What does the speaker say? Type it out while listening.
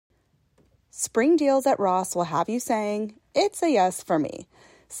Spring deals at Ross will have you saying, it's a yes for me.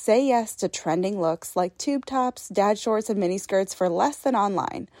 Say yes to trending looks like tube tops, dad shorts, and miniskirts for less than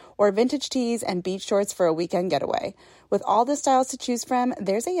online, or vintage tees and beach shorts for a weekend getaway. With all the styles to choose from,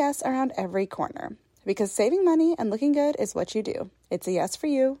 there's a yes around every corner. Because saving money and looking good is what you do. It's a yes for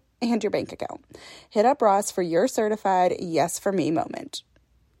you and your bank account. Hit up Ross for your certified yes for me moment.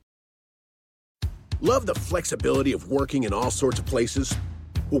 Love the flexibility of working in all sorts of places?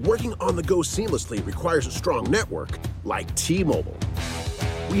 Well, working on the go seamlessly requires a strong network like T-Mobile.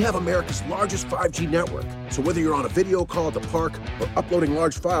 We have America's largest 5G network, so whether you're on a video call at the park or uploading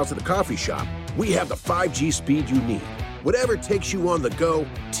large files at a coffee shop, we have the 5G speed you need. Whatever takes you on the go,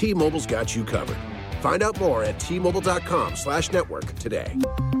 T-Mobile's got you covered. Find out more at T-Mobile.com/network today.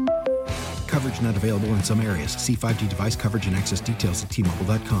 Coverage not available in some areas. See 5G device coverage and access details at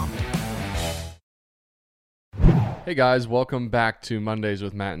T-Mobile.com. Hey guys, welcome back to Mondays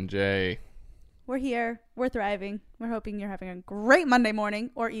with Matt and Jay. We're here. We're thriving. We're hoping you're having a great Monday morning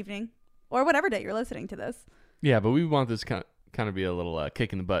or evening or whatever day you're listening to this. Yeah, but we want this kind of be a little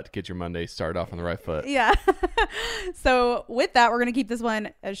kick in the butt to get your Monday started off on the right foot. Yeah. So with that, we're going to keep this one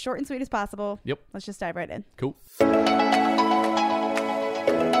as short and sweet as possible. Yep. Let's just dive right in. Cool.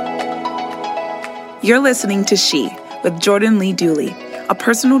 You're listening to She with Jordan Lee Dooley, a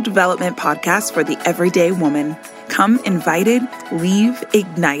personal development podcast for the everyday woman. Come invited, leave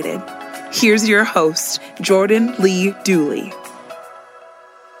ignited. Here's your host, Jordan Lee Dooley.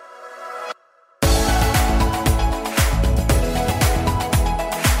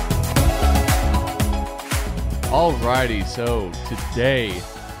 Alrighty, so today...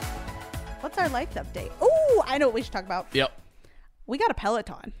 What's our life update? Oh, I know what we should talk about. Yep. We got a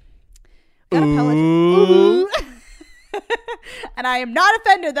Peloton. Ooh. And I am not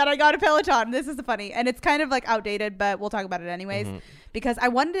offended that I got a Peloton. This is funny. And it's kind of like outdated, but we'll talk about it anyways. Because I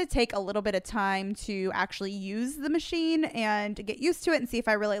wanted to take a little bit of time to actually use the machine and get used to it and see if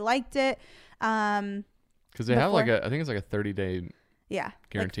I really liked it. Because they have I think it's like a 30-day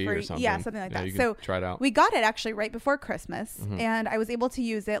guarantee or something. Yeah, something like that. You can so try it out. We got it actually right before Christmas, and I was able to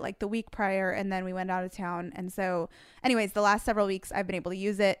use it like the week prior, and then we went out of town. And so anyways, the last several weeks I've been able to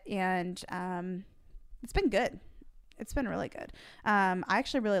use it, and it's been good. It's been really good. I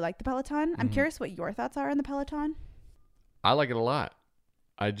actually really like the Peloton. I'm curious what your thoughts are on the Peloton. I like it a lot.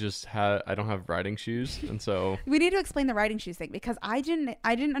 I don't have riding shoes, and so we need to explain the riding shoes thing because I didn't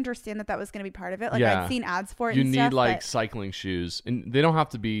understand that was going to be part of it. Like I'd seen ads for it. You and need stuff, like cycling shoes, and they don't have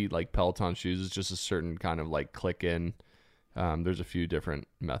to be like Peloton shoes. It's just a certain kind of like click in. There's a few different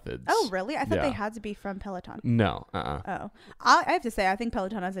methods. Oh, really? I thought they had to be from Peloton. No. Oh, I have to say, I think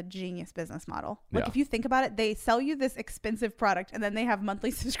Peloton has a genius business model. Like if you think about it, they sell you this expensive product and then they have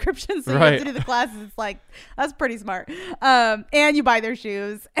monthly subscriptions. So you have to do the classes. It's like, that's pretty smart. And you buy their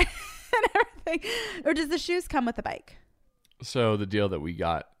shoes and everything. Or does the shoes come with the bike? So the deal that we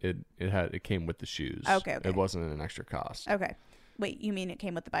got, it came with the shoes. Okay. It wasn't an extra cost. Okay. Wait, you mean it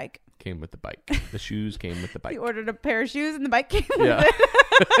came with the bike? Came with the bike. The shoes came with the bike. You ordered a pair of shoes and the bike came with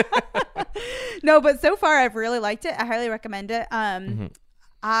it. No, but so far I've really liked it. I highly recommend it. It's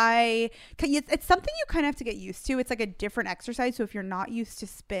something you kind of have to get used to. It's like a different exercise. So if you're not used to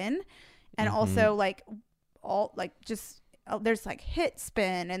spin and also there's like hit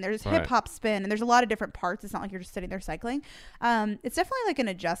spin and there's hip hop spin and there's a lot of different parts. It's not like you're just sitting there cycling. It's definitely like an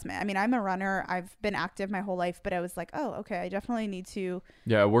adjustment. I mean, I'm a runner. I've been active my whole life, but I was like, oh, okay, I definitely need to.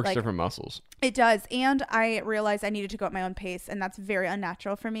 Yeah, it works different muscles. It does. And I realized I needed to go at my own pace. And that's very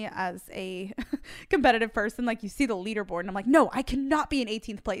unnatural for me as a competitive person. Like you see the leaderboard and I'm like, no, I cannot be in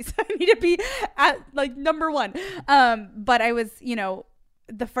 18th place. I need to be at like number 1. But I was,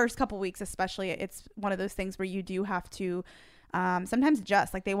 the first couple weeks, especially, it's one of those things where you do have to sometimes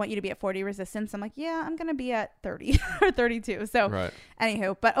adjust. Like they want you to be at 40 resistance. I'm like, yeah, I'm going to be at 30 or 32. So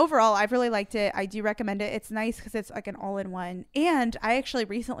anywho, but overall, I've really liked it. I do recommend it. It's nice because it's like an all-in-one. And I actually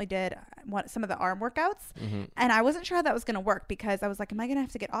recently did some of the arm workouts and I wasn't sure how that was going to work because I was like, am I going to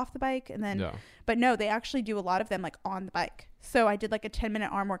have to get off the bike? And then, but no, they actually do a lot of them like on the bike. So I did like a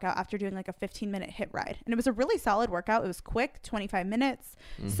 10-minute arm workout after doing like a 15-minute hit ride. And it was a really solid workout. It was quick, 25 minutes.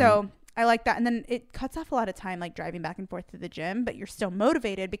 So I like that. And then it cuts off a lot of time, like driving back and forth to the gym, but you're still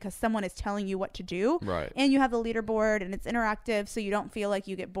motivated because someone is telling you what to do. Right. And you have the leaderboard and it's interactive. So you don't feel like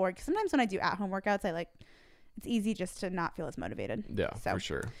you get bored. 'Cause sometimes when I do at-home workouts, it's easy just to not feel as motivated. Yeah, for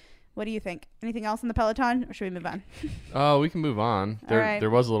sure. What do you think? Anything else in the Peloton or should we move on? Oh, we can move on. There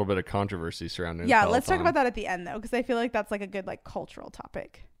was a little bit of controversy surrounding the Peloton. Let's talk about that at the end though, because I feel like that's like a good like cultural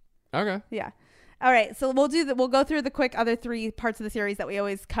topic. Okay. Yeah. All right. So we'll go through the quick other 3 parts of the series that we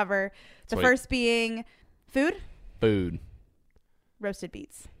always cover. The first being food. Food. Roasted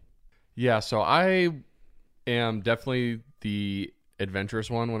beets. Yeah, so I am definitely the adventurous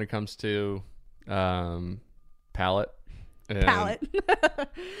one when it comes to palate. And Palate.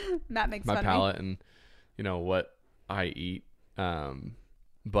 That makes my fun palate and what I eat.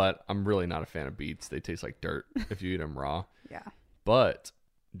 But I'm really not a fan of beets. They taste like dirt if you eat them raw. Yeah. But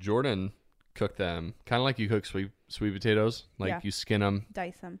Jordan cooked them kind of like you cook sweet potatoes. Like you skin them.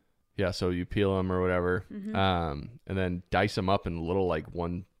 Dice them. Yeah, so you peel them or whatever, Mm-hmm. and then dice them up in little like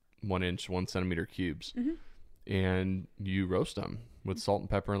 1 inch, 1 centimeter cubes, and you roast them with salt and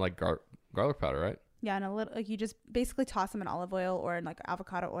pepper and like garlic powder, right? Yeah, and a little you just basically toss them in olive oil or in like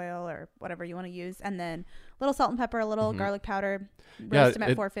avocado oil or whatever you want to use, and then a little salt and pepper, a little garlic powder. Roast them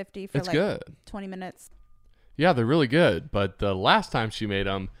at 450 for like good. 20 minutes. Yeah, they're really good. But the last time she made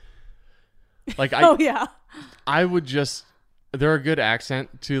them, like I would just. They're a good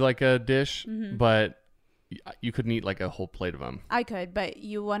accent to like a dish, but you couldn't eat like a whole plate of them. I could, but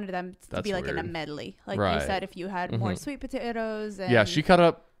you wanted them to That's be like in a weird. medley. Like Right. you said, if you had more sweet potatoes. And Yeah, she cut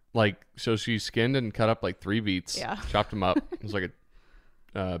up so she skinned and cut up like 3 beets. Yeah. Chopped them up. It was like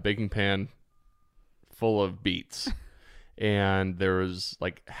a baking pan full of beets, and there was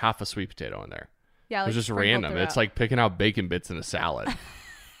like half a sweet potato in there. Yeah, It was just random. It's like picking out bacon bits in a salad.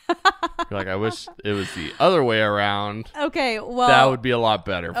 You're like, I wish it was the other way around. Okay, well, That would be a lot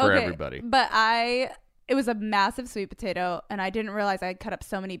better for everybody. But it was a massive sweet potato, and I didn't realize I had cut up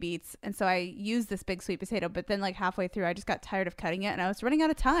so many beets, and so I used this big sweet potato. But then, like halfway through, I just got tired of cutting it, and I was running out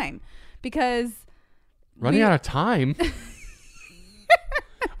of time because Running out of time? We're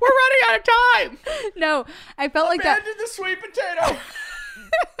running out of time. No, I felt like that. Abandon the sweet potato.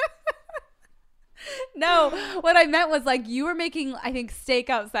 No, what I meant was like you were making, I think, steak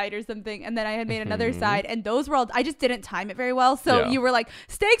outside or something, and then I had made another side, and those were all. I just didn't time it very well, so you were like,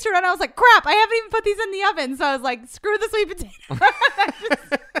 steaks are done. I was like, crap, I haven't even put these in the oven, so I was like, screw the sweet potato.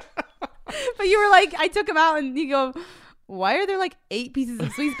 But you were like, I took them out, and you go, why are there like 8 pieces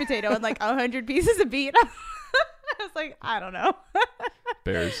of sweet potato and like 100 pieces of beet? I was like, I don't know.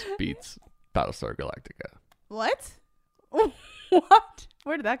 Bears beats Battlestar Galactica. What? What?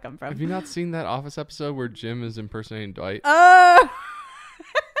 Where did that come from? Have you not seen that Office episode where Jim is impersonating Dwight? Oh,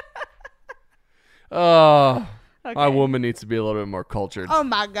 Oh, okay. my woman needs to be a little bit more cultured. Oh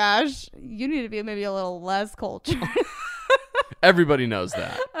my gosh. You need to be maybe a little less cultured. Everybody knows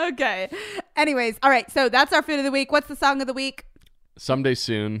that. Okay. Anyways, all right. So that's our food of the week. What's the song of the week? Someday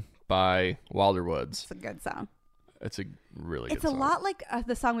Soon by Wilder Woods. It's a good song. It's a really good It's a song. lot like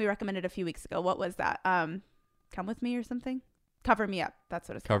the song we recommended a few weeks ago. What was that? Come With Me or something? Cover Me Up. That's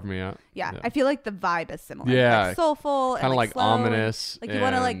what it's called. Cover Me Up. Yeah. I feel like the vibe is similar. Yeah. Like soulful. Kind of and like slow, ominous. Like you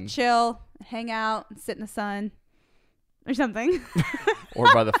want to like and- chill, hang out, and sit in the sun or something.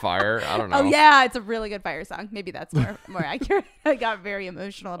 or by the fire. I don't know. Oh yeah, it's a really good fire song. Maybe that's more accurate. I got very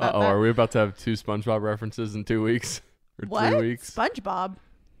emotional about that. Are we about to have 2 SpongeBob references in 2 weeks? Or What? 3 weeks? SpongeBob.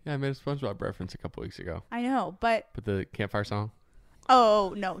 Yeah, I made a SpongeBob reference a couple weeks ago. I know, but But the campfire song?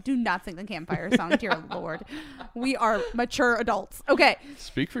 oh no, do not sing the campfire song, dear Lord. We are mature adults. Okay.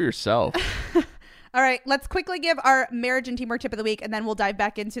 Speak for yourself. All right, let's quickly give our marriage and teamwork tip of the week, and then we'll dive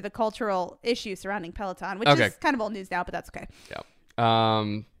back into the cultural issue surrounding Peloton, which is kind of old news now, but that's okay.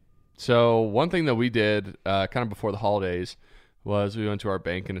 Yeah. So one thing that we did kind of before the holidays was we went to our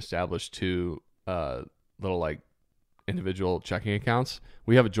bank and established 2 little like individual checking accounts.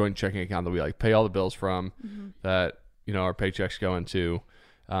 We have a joint checking account that we like pay all the bills from that, our paychecks go into.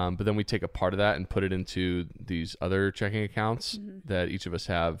 But then we take a part of that and put it into these other checking accounts that each of us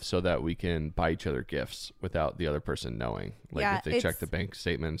have so that we can buy each other gifts without the other person knowing. Like Yeah, if they check the bank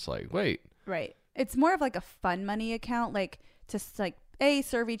statements, like, wait. Right. It's more of like a fun money account, like to like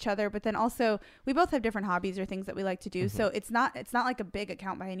serve each other, but then also we both have different hobbies or things that we like to do. So it's not like a big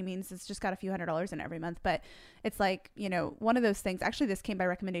account by any means. It's just got a few $100s in it every month, but it's like, one of those things. Actually, this came by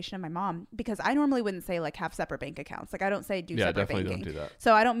recommendation of my mom because I normally wouldn't say like have separate bank accounts. Like I don't say do separate definitely banking. don't do that.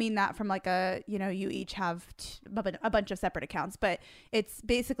 So I don't mean that from like you each have a bunch of separate accounts, but it's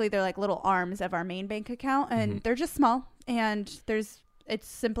basically they're like little arms of our main bank account, and they're just small, and it's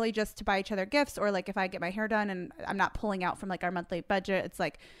simply just to buy each other gifts, or like if I get my hair done and I'm not pulling out from like our monthly budget, it's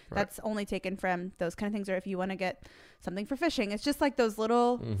like that's only taken from those kind of things. Or if you want to get something for fishing, it's just like those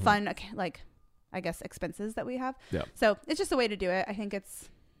little fun, like I guess expenses that we have. Yeah. So it's just a way to do it. I think it's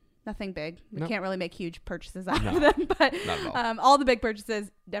nothing big. We No. can't really make huge purchases out of them, but Not at all. all the big purchases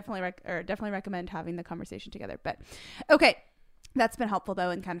definitely recommend having the conversation together. But okay. That's been helpful, though,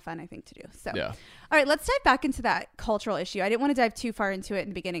 and kind of fun, I think, to do. So, Yeah. All right, let's dive back into that cultural issue. I didn't want to dive too far into it in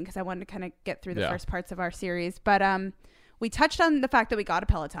the beginning because I wanted to kind of get through the first parts of our series. But we touched on the fact that we got a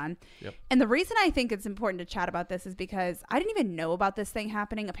Peloton. Yep. And the reason I think it's important to chat about this is because I didn't even know about this thing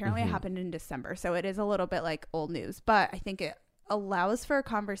happening. Apparently it happened in December. So it is a little bit like old news, but I think it allows for a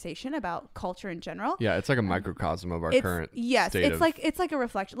conversation about culture in general. Yeah, it's like a microcosm of our current state it's like a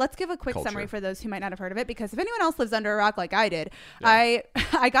reflection. Let's give a quick summary for those who might not have heard of it, because if anyone else lives under a rock like I did, I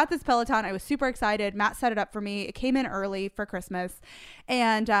got this Peloton. I was super excited. Matt set it up for me. It came in early for Christmas,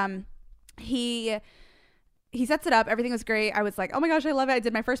 and he sets it up. Everything was great. I was like, oh my gosh, I love it. I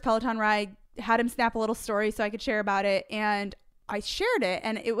did my first Peloton ride, had him snap a little story so I could share about it, and I shared it,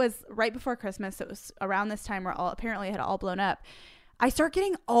 and it was right before Christmas. It was around this time where apparently it had all blown up. I start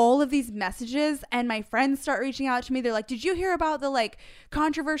getting all of these messages, and my friends start reaching out to me. They're like, did you hear about the like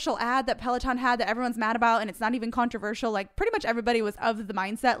controversial ad that Peloton had that everyone's mad about? And it's not even controversial. Like pretty much everybody was of the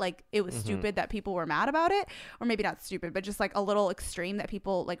mindset like it was stupid that people were mad about it, or maybe not stupid, but just like a little extreme that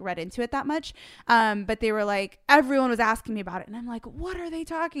people like read into it that much. But they were like, everyone was asking me about it, and I'm like, what are they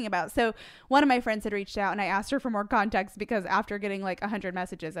talking about? So one of my friends had reached out, and I asked her for more context, because after getting like 100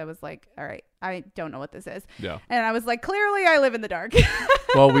 messages, I was like, all right, I don't know what this is. Yeah. And I was like, clearly I live in the dark.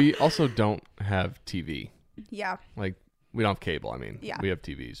 Well, we also don't have TV. Yeah. Like, we don't have cable. I mean, Yeah. we have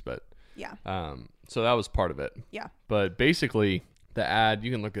TVs, but Yeah. so that was part of it. Yeah. But basically, the ad,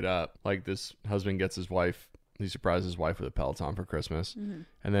 you can look it up. Like, this husband gets his wife, he surprises his wife with a Peloton for Christmas. And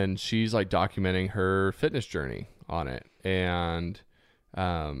then she's like documenting her fitness journey on it. And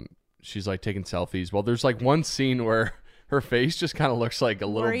she's like taking selfies. Well, there's like one scene where her face just kind of looks like a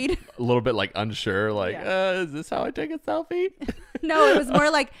little bit like unsure, like, is this how I take a selfie? No, it was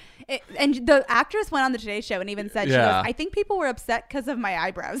more like, and the actress went on the Today Show and even said, she goes, I think people were upset because of my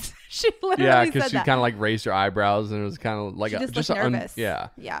eyebrows. She literally said because she that. kind of like raised her eyebrows, and it was kind of like She just looked nervous. Yeah.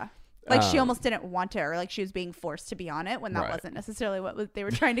 Like she almost didn't want to, or like she was being forced to be on it when that wasn't necessarily what they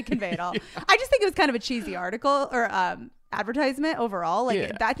were trying to convey at all. I just think it was kind of a cheesy article or advertisement overall.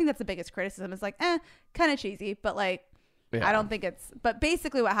 Like I think that's the biggest criticism, is like, kind of cheesy, but like, I don't think but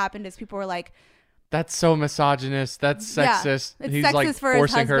basically what happened is people were like, that's so misogynist. That's sexist. It's He's sexist like for his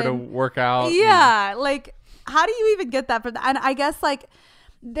forcing her to husband. work out. Yeah. Like, how do you even get that from that? And I guess like,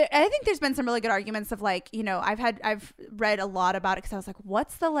 I think there's been some really good arguments of like, you know, I've read a lot about it, because I was like,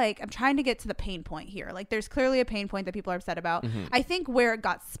 what's the like, I'm trying to get to the pain point here. Like there's clearly a pain point that people are upset about. I think where it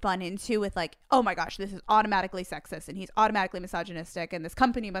got spun into with like, oh my gosh, this is automatically sexist and he's automatically misogynistic and this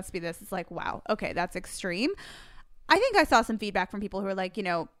company must be this. It's like, wow, okay, that's extreme. I think I saw some feedback from people who were like, you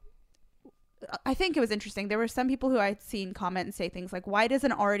know, I think it was interesting. There were some people who I'd seen comment and say things like, why does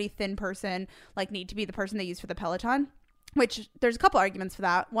an already thin person like need to be the person they use for the Peloton? Which there's a couple arguments for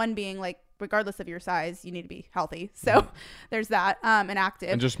that. One being like, regardless of your size, you need to be healthy. So there's that, and active.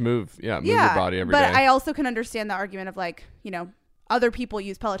 And just move your body every day. But I also can understand the argument of like, you know, other people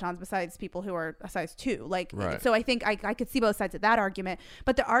use Pelotons besides people who are a size 2. Like, so I think I could see both sides of that argument.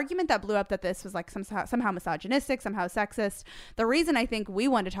 But the argument that blew up that this was like somehow misogynistic, somehow sexist, the reason I think we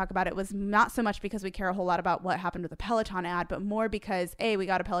wanted to talk about it was not so much because we care a whole lot about what happened with the Peloton ad, but more because we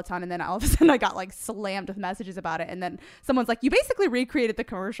got a Peloton, and then all of a sudden I got like slammed with messages about it. And then someone's like, you basically recreated the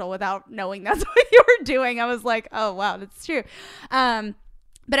commercial without knowing that's what you were doing. I was like, oh wow, that's true.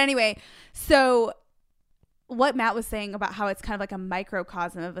 But anyway, so what Matt was saying about how it's kind of like a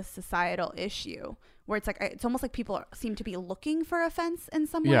microcosm of a societal issue, where it's like, it's almost like people seem to be looking for offense in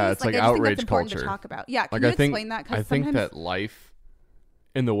some ways. Yeah, it's like I just think outrage that's important culture to talk about. Yeah, can like, you explain that? I think that life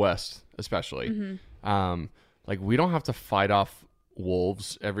in the West, especially, like we don't have to fight off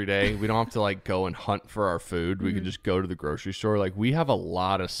wolves every day. We don't have to like go and hunt for our food. We can just go to the grocery store. Like we have a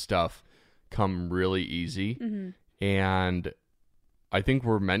lot of stuff come really easy, and I think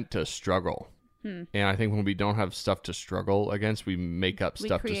we're meant to struggle. And I think when we don't have stuff to struggle against, we make up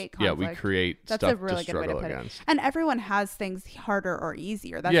stuff. We create That's stuff a really to good way to struggle put against. it. And everyone has things harder or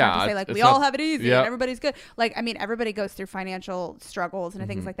easier. That's not to say like we all have it easy and everybody's good. Like, I mean, everybody goes through financial struggles and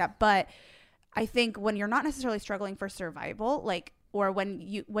things like that. But I think when you're not necessarily struggling for survival, like, or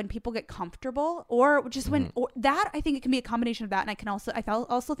when people get comfortable, or just or that, I think it can be a combination of that. And I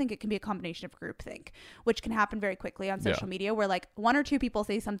also think it can be a combination of groupthink, which can happen very quickly on social media, where like one or two people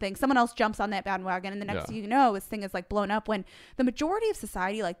say something, someone else jumps on that bandwagon, and the next thing you know, this thing is like blown up, when the majority of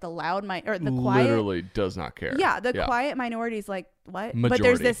society, like the loud or the quiet, literally does not care. Quiet minority is like, what? Majority. But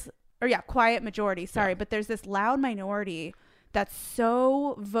there's this, quiet majority. Sorry. But there's this loud minority that's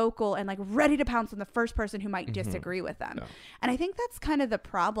so vocal and like ready to pounce on the first person who might disagree with them. And I think that's kind of the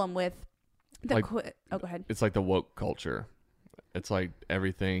problem with the go ahead. It's like the woke culture. It's like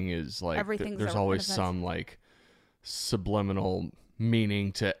everything is like there's always some like subliminal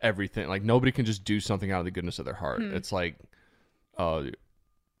meaning to everything. Like nobody can just do something out of the goodness of their heart. It's like I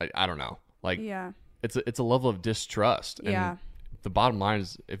don't know. Like it's a level of distrust. Yeah. And the bottom line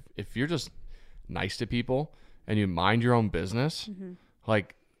is if you're just nice to people and you mind your own business,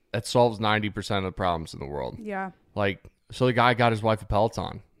 like that solves 90% of the problems in the world. Yeah. Like, so the guy got his wife a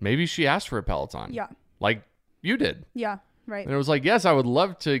Peloton. Maybe she asked for a Peloton. Yeah. Like you did. Yeah. Right. And it was like, yes, I would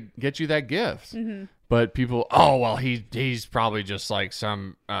love to get you that gift. But people, oh, well, he's probably just like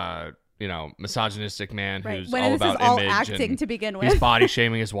some, misogynistic man Right. who's When all this about is all image acting and to begin he's with. body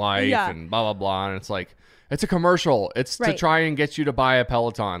shaming his wife Yeah. and blah, blah, blah. And it's like, it's a commercial. It's to Right. try and get you to buy a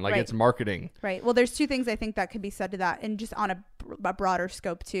Peloton. Like Right. it's marketing. Right. Well, there's two things I think that could be said to that, and just on a broader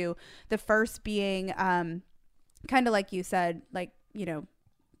scope too. The first being kind of like you said, like,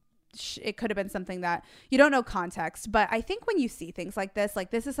 it could have been something that you don't know context, but I think when you see things like this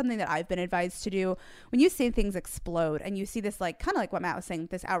is something that I've been advised to do. When you see things explode and you see this, like, kind of like what Matt was saying,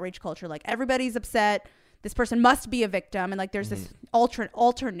 this outrage culture, like everybody's upset, this person must be a victim, and like there's this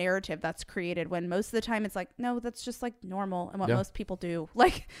alter narrative that's created, when most of the time it's like, no, that's just like normal and what most people do.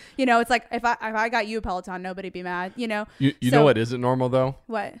 Like, it's like if I got you a Peloton, nobody'd be mad, You know what isn't normal though?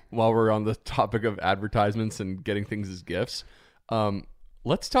 What? While we're on the topic of advertisements and getting things as gifts,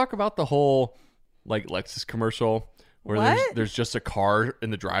 let's talk about the whole like Lexus commercial where there's just a car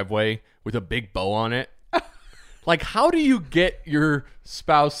in the driveway with a big bow on it. Like, how do you get your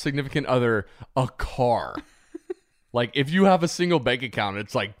spouse, significant other, a car? Like, if you have a single bank account,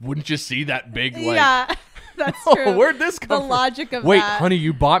 it's like, wouldn't you see that big, like, yeah, that's true. oh, where'd this come from? The logic of Wait, that. honey,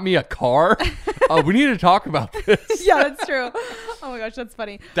 you bought me a car? We need to talk about this. Yeah, that's true. Oh my gosh, that's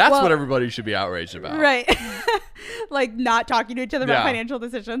funny. That's Well, what everybody should be outraged about. right. Like not talking to each other about Yeah. financial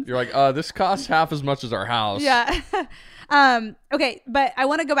decisions. You're like, this costs half as much as our house. Yeah. Okay, but I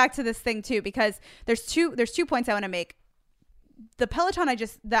want to go back to this thing too, because there's two points I want to make. The Peloton,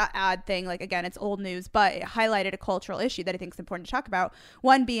 that ad thing, like, again, it's old news, but it highlighted a cultural issue that I think is important to talk about.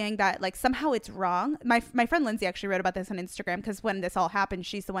 One being that, like, somehow it's wrong. My friend Lindsay actually wrote about this on Instagram, because when this all happened,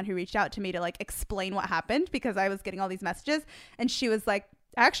 she's the one who reached out to me to, like, explain what happened, because I was getting all these messages, and she was like,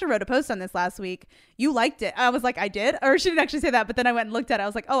 I actually wrote a post on this last week. You liked it. I was like, I did? Or she didn't actually say that, but then I went and looked at it. I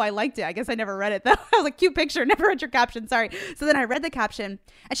was like, oh, I liked it. I guess I never read it though. I was like, cute picture, never read your caption. Sorry. So then I read the caption,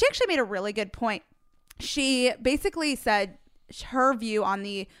 and she actually made a really good point. She basically said her view on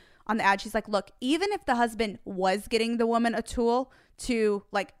the ad. She's like, look, even if the husband was getting the woman a tool to,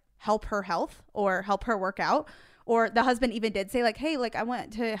 like, help her health or help her work out, or the husband even did say, like, hey, like, I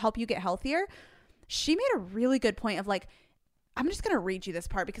want to help you get healthier. She made a really good point of, like, I'm just going to read you this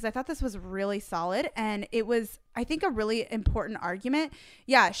part because I thought this was really solid, and it was, I think, a really important argument.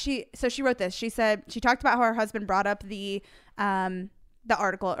 Yeah, she wrote this. She said, she talked about how her husband brought up the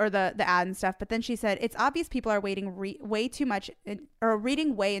article or the ad and stuff, but then she said, it's obvious people are waiting way too much or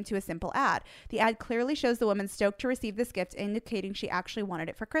reading way into a simple ad. The ad clearly shows the woman stoked to receive this gift, indicating she actually wanted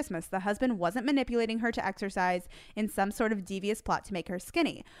it for Christmas. The husband wasn't manipulating her to exercise in some sort of devious plot to make her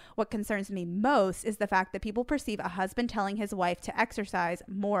skinny. What concerns me most is the fact that people perceive a husband telling his wife to exercise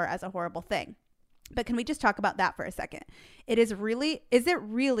more as a horrible thing. But can we just talk about that for a second? Is it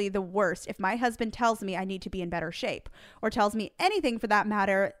really the worst if my husband tells me I need to be in better shape, or tells me anything for that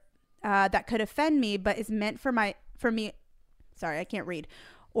matter that could offend me but is meant for me? Sorry, I can't read.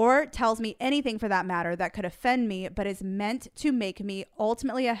 Or tells me anything for that matter that could offend me but is meant to make me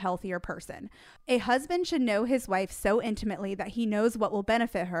ultimately a healthier person. A husband should know his wife so intimately that he knows what will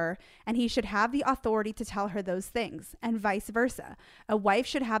benefit her, and he should have the authority to tell her those things, and vice versa. A wife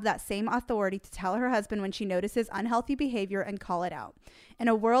should have that same authority to tell her husband when she notices unhealthy behavior and call it out. In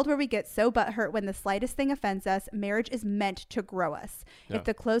a world where we get so butthurt when the slightest thing offends us, marriage is meant to grow us. Yeah. If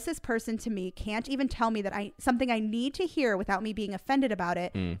the closest person to me can't even tell me that something I need to hear without me being offended about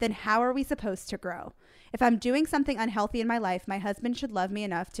it, then how are we supposed to grow? If I'm doing something unhealthy in my life, my husband should love me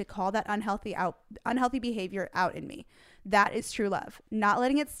enough to call that unhealthy behavior out in me. That is true love. Not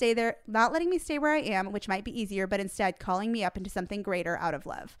letting me stay where I am, which might be easier, but instead calling me up into something greater out of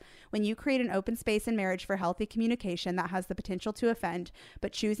love. When you create an open space in marriage for healthy communication that has the potential to offend,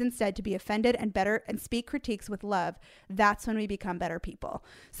 but choose instead to be offended and speak critiques with love, that's when we become better people.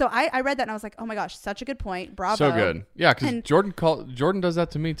 So I read that and I was like, oh my gosh, such a good point. Bravo. So good. Yeah, because Jordan does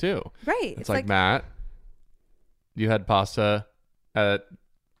that to me too. Right. It's like, Matt, you had pasta at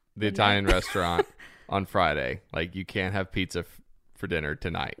the Italian restaurant on Friday. Like, you can't have pizza for dinner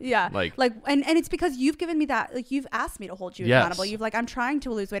tonight. Yeah. And it's because you've given me that, like, you've asked me to hold you accountable. You've like, I'm trying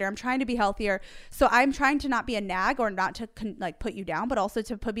to lose weight, or I'm trying to be healthier. So I'm trying to not be a nag, or not to put you down, but also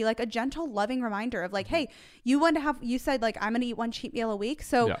to be like a gentle, loving reminder of like, hey, you said like, I'm going to eat one cheat meal a week.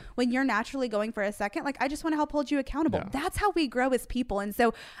 So when you're naturally going for a second, like, I just want to help hold you accountable. Yeah. That's how we grow as people. And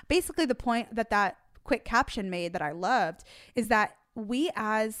so basically the point that quick caption made that I loved is that we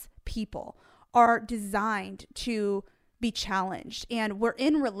as people are designed to be challenged, and we're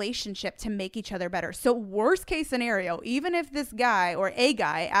in relationship to make each other better. So worst case scenario, even if this guy or a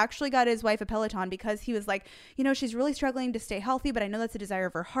guy actually got his wife a Peloton because he was like, you know, she's really struggling to stay healthy, but I know that's a desire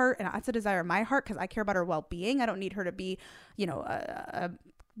of her heart, and that's a desire of my heart because I care about her well-being. I don't need her to be, you know, a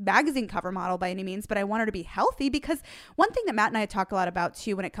magazine cover model by any means, but I want her to be healthy. Because one thing that Matt and I talk a lot about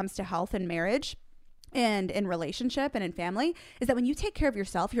too when it comes to health and marriage and in relationship and in family is that when you take care of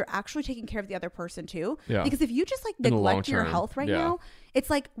yourself, you're actually taking care of the other person too. Yeah. Because if you just like neglect your health right now, it's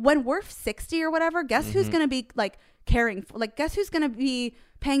like when we're 60 or whatever, guess who's going to be like caring for, like, guess who's going to be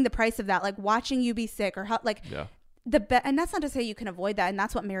paying the price of that? Like watching you be sick or how, like, and that's not to say you can avoid that. And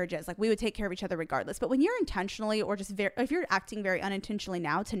that's what marriage is. Like, we would take care of each other regardless. But when you're intentionally or just if you're acting very unintentionally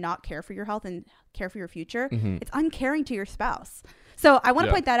now to not care for your health and care for your future, it's uncaring to your spouse. So I want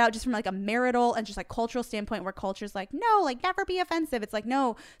to point that out just from like a marital and just like cultural standpoint, where culture's like, no, like never be offensive. It's like,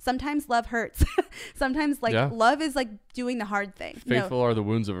 no, sometimes love hurts. Sometimes like love is like doing the hard thing. Faithful are the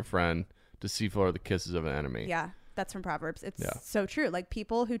wounds of a friend. Deceitful are the kisses of an enemy. Yeah. That's from Proverbs. It's so true. Like,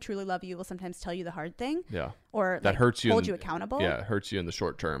 people who truly love you will sometimes tell you the hard thing. Yeah. Or that like, hurts you. Hold you accountable. Yeah. It hurts you in the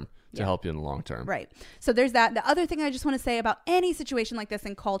short term to help you in the long term. Right. So there's that. The other thing I just want to say about any situation like this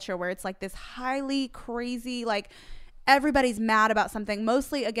in culture where it's like this highly crazy, like everybody's mad about something,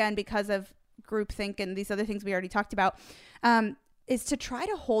 mostly again because of groupthink and these other things we already talked about, is to try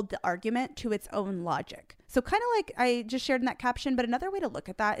to hold the argument to its own logic. So kind of like I just shared in that caption, but another way to look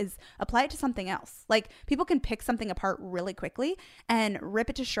at that is apply it to something else. Like, people can pick something apart really quickly and rip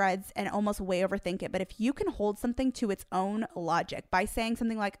it to shreds and almost way overthink it. But if you can hold something to its own logic by saying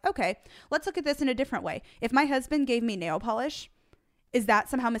something like, okay, let's look at this in a different way. If my husband gave me nail polish, is that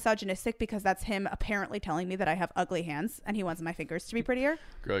somehow misogynistic because that's him apparently telling me that I have ugly hands and he wants my fingers to be prettier?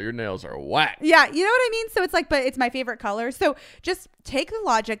 Girl, your nails are whack. Yeah, you know what I mean? So it's like, but it's my favorite color. So just take the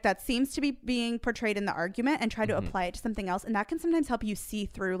logic that seems to be being portrayed in the argument and try to apply it to something else. And that can sometimes help you see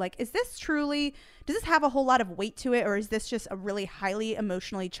through, like, is this truly, does this have a whole lot of weight to it? Or is this just a really highly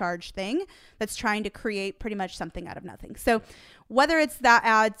emotionally charged thing that's trying to create pretty much something out of nothing? So whether it's that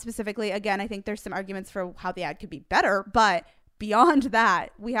ad specifically, again, I think there's some arguments for how the ad could be better, but beyond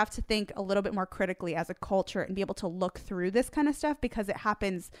that, we have to think a little bit more critically as a culture and be able to look through this kind of stuff because it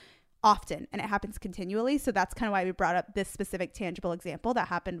happens often and it happens continually. So that's kind of why we brought up this specific tangible example that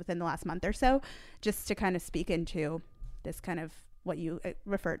happened within the last month or so, just to kind of speak into this kind of what you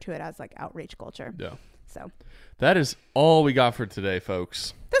refer to it as, like, outrage culture. Yeah. So that is all we got for today,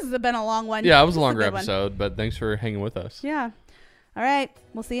 folks. This has been a long one. Yeah, it was a longer episode, but thanks for hanging with us. Yeah. All right.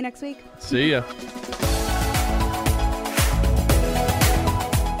 We'll see you next week. See ya.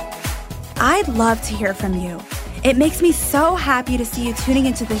 I'd love to hear from you. It makes me so happy to see you tuning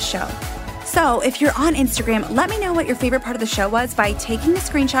into this show. So if you're on Instagram, let me know what your favorite part of the show was by taking a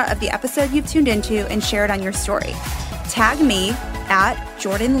screenshot of the episode you've tuned into and share it on your story. Tag me at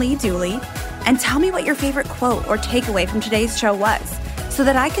Jordan Lee Dooley and tell me what your favorite quote or takeaway from today's show was so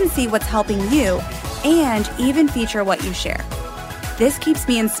that I can see what's helping you and even feature what you share. This keeps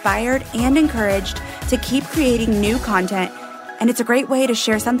me inspired and encouraged to keep creating new content, and it's a great way to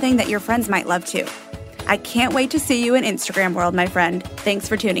share something that your friends might love too. I can't wait to see you in Instagram world, my friend. Thanks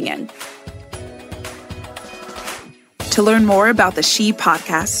for tuning in. To learn more about the She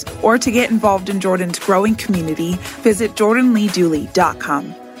Podcast or to get involved in Jordan's growing community, visit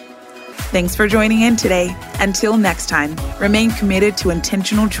jordanleedooley.com. Thanks for joining in today. Until next time, remain committed to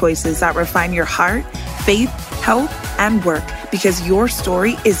intentional choices that refine your heart, faith, health, and work, because your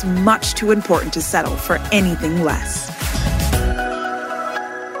story is much too important to settle for anything less.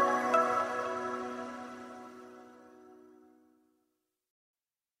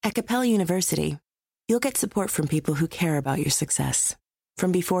 At Capella University, you'll get support from people who care about your success.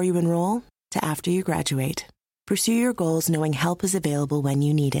 From before you enroll to after you graduate, pursue your goals knowing help is available when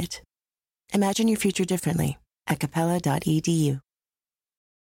you need it. Imagine your future differently at capella.edu.